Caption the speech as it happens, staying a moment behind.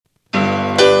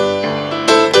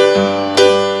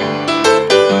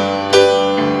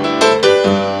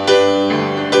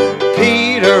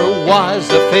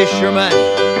fisherman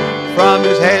from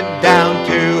his head down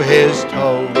to his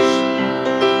toes.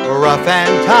 Rough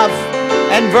and tough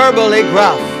and verbally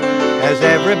gruff, as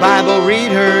every Bible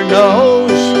reader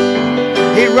knows.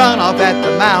 He'd run off at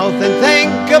the mouth and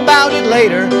think about it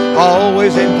later,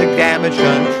 always into damage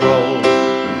control.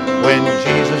 When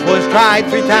Jesus was tried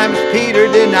 3 times, Peter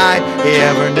denied he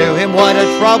ever knew him. What a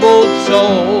troubled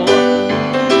soul.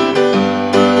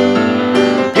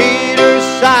 Peter,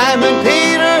 Simon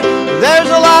Peter, there's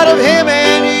a lot of him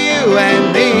in you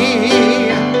and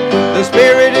me. The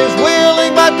spirit is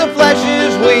willing, but the flesh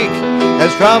is weak, as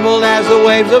troubled as the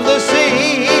waves of the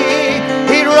sea.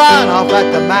 He'd run off at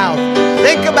the mouth,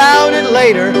 think about it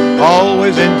later,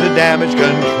 always into damage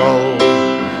control.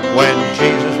 When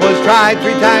Jesus was tried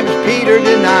 3 times, Peter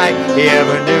denied he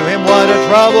ever knew him. What a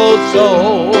troubled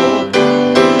soul.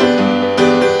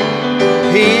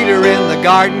 Peter in the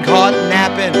garden caught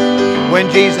napping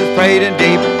when Jesus prayed in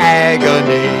deep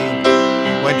agony.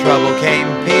 When trouble came,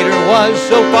 Peter was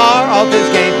so far off his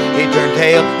game, he turned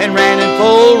tail and ran in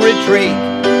full retreat.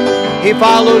 He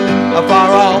followed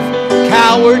afar off,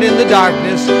 cowered in the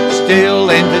darkness, still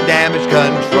into damage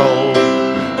control.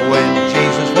 When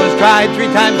Jesus was tried 3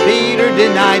 times, Peter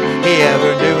denied he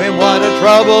ever knew him. What a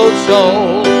troubled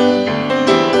soul.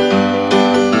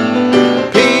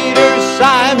 Peter,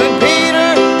 Simon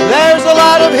Peter, there's a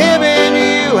lot of him in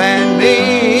you and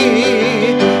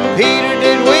me. Peter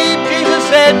did weep, Jesus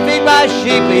said, feed my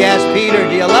sheep. He asked Peter,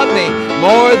 do you love me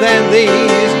more than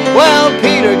these? Well,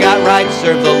 Peter got right,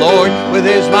 served the Lord with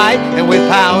his might, and with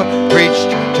power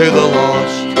preached to the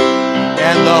lost.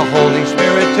 And the Holy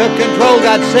Spirit took control,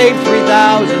 God saved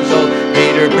 3,000 souls.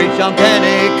 Peter preached on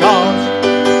Pentecost.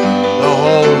 The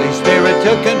Holy Spirit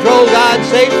took control, God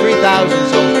saved 3,000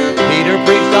 souls. Peter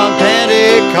preached on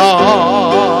Pentecost.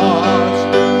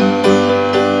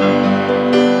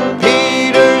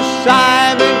 Peter,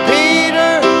 Simon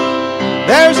Peter,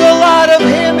 there's a lot of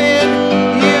him in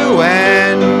you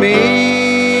and me.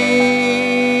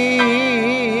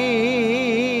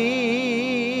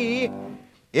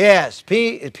 Yes,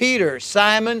 Peter,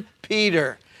 Simon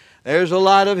Peter. There's a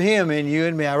lot of him in you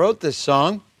and me. I wrote this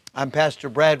song. I'm Pastor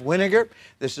Brad Weniger.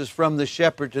 This is From the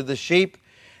Shepherd to the Sheep.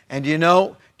 And you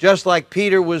know, just like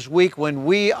Peter was weak, when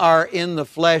we are in the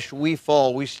flesh, we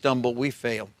fall, we stumble, we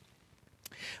fail.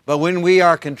 But when we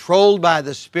are controlled by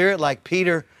the Spirit, like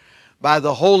Peter, by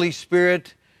the Holy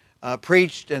Spirit,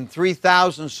 preached and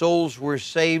 3,000 souls were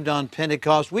saved on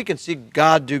Pentecost, we can see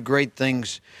God do great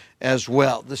things as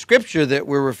well. The scripture that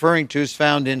we're referring to is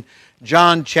found in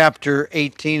John chapter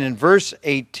 18 and verse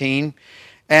 18.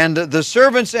 And the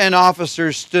servants and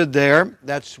officers stood there,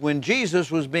 that's when Jesus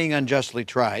was being unjustly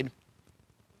tried,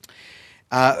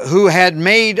 who had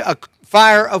made a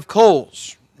fire of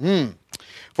coals.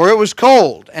 For it was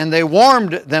cold, and they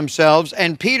warmed themselves,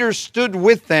 and Peter stood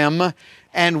with them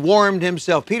and warmed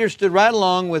himself. Peter stood right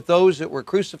along with those that were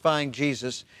crucifying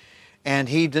Jesus, and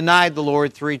he denied the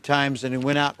Lord 3 times, and he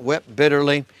went out and wept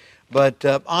bitterly. But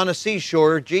on a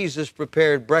seashore, Jesus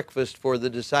prepared breakfast for the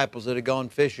disciples that had gone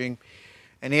fishing,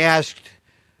 and he asked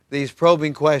these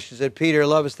probing questions. He said, Peter,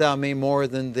 lovest thou me more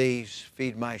than these?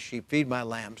 Feed my sheep, feed my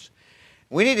lambs.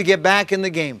 We need to get back in the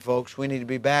game, folks. We need to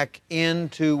be back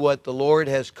into what the Lord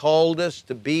has called us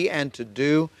to be and to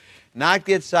do, not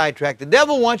get sidetracked. The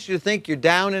devil wants you to think you're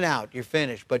down and out, you're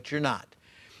finished, but you're not.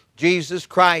 Jesus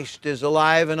Christ is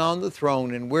alive and on the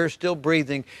throne, and we're still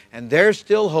breathing, and there's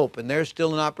still hope, and there's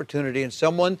still an opportunity. And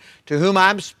someone to whom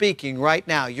I'm speaking right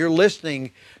now, you're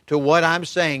listening to what I'm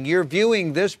saying. You're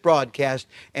viewing this broadcast,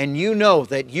 and you know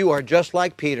that you are just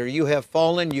like Peter. You have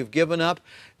fallen, you've given up.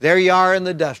 There you are in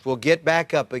the dust. Well, get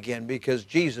back up again, because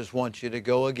Jesus wants you to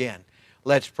go again.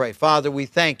 Let's pray. Father, we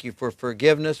thank you for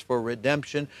forgiveness, for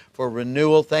redemption, for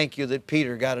renewal. Thank you that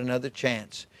Peter got another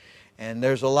chance. And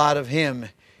there's a lot of him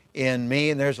in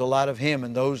me, and there's a lot of him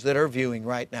in those that are viewing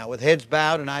right now. With heads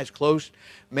bowed and eyes closed,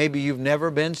 maybe you've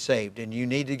never been saved, and you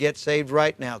need to get saved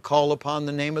right now. Call upon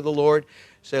the name of the Lord.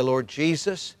 Say, Lord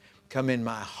Jesus, come in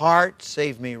my heart.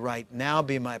 Save me right now.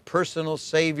 Be my personal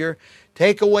Savior.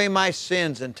 Take away my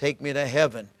sins and take me to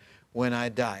heaven when I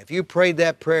die. If you prayed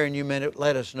that prayer and you meant it,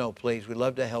 let us know, please. We'd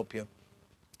love to help you.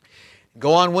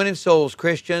 Go on winning souls,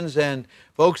 Christians and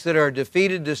folks that are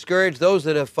defeated, discouraged, those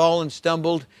that have fallen,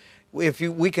 stumbled. If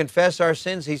we confess our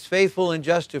sins, He's faithful and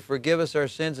just to forgive us our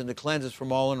sins and to cleanse us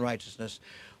from all unrighteousness.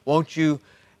 Won't you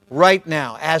right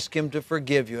now ask Him to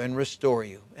forgive you and restore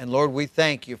you? And Lord, we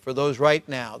thank you for those right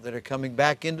now that are coming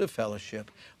back into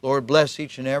fellowship. Lord, bless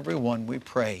each and every one, we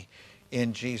pray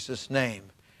in Jesus' name.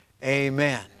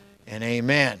 Amen and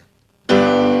amen.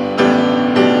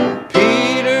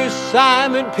 Peter,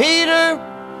 Simon Peter,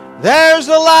 There's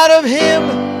a lot of Him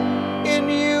in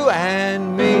you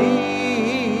and me.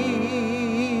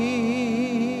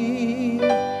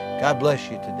 God bless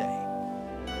you today.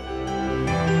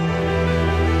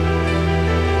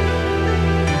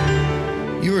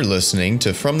 You are listening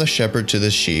to From the Shepherd to the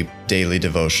Sheep Daily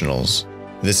Devotionals.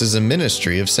 This is a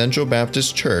ministry of Central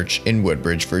Baptist Church in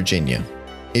Woodbridge, Virginia.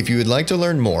 If you would like to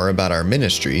learn more about our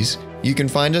ministries, you can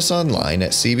find us online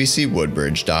at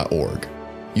cbcwoodbridge.org.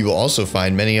 You will also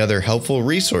find many other helpful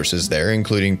resources there,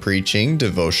 including preaching,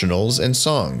 devotionals, and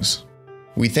songs.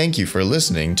 We thank you for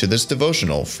listening to this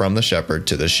devotional From the Shepherd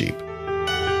to the Sheep.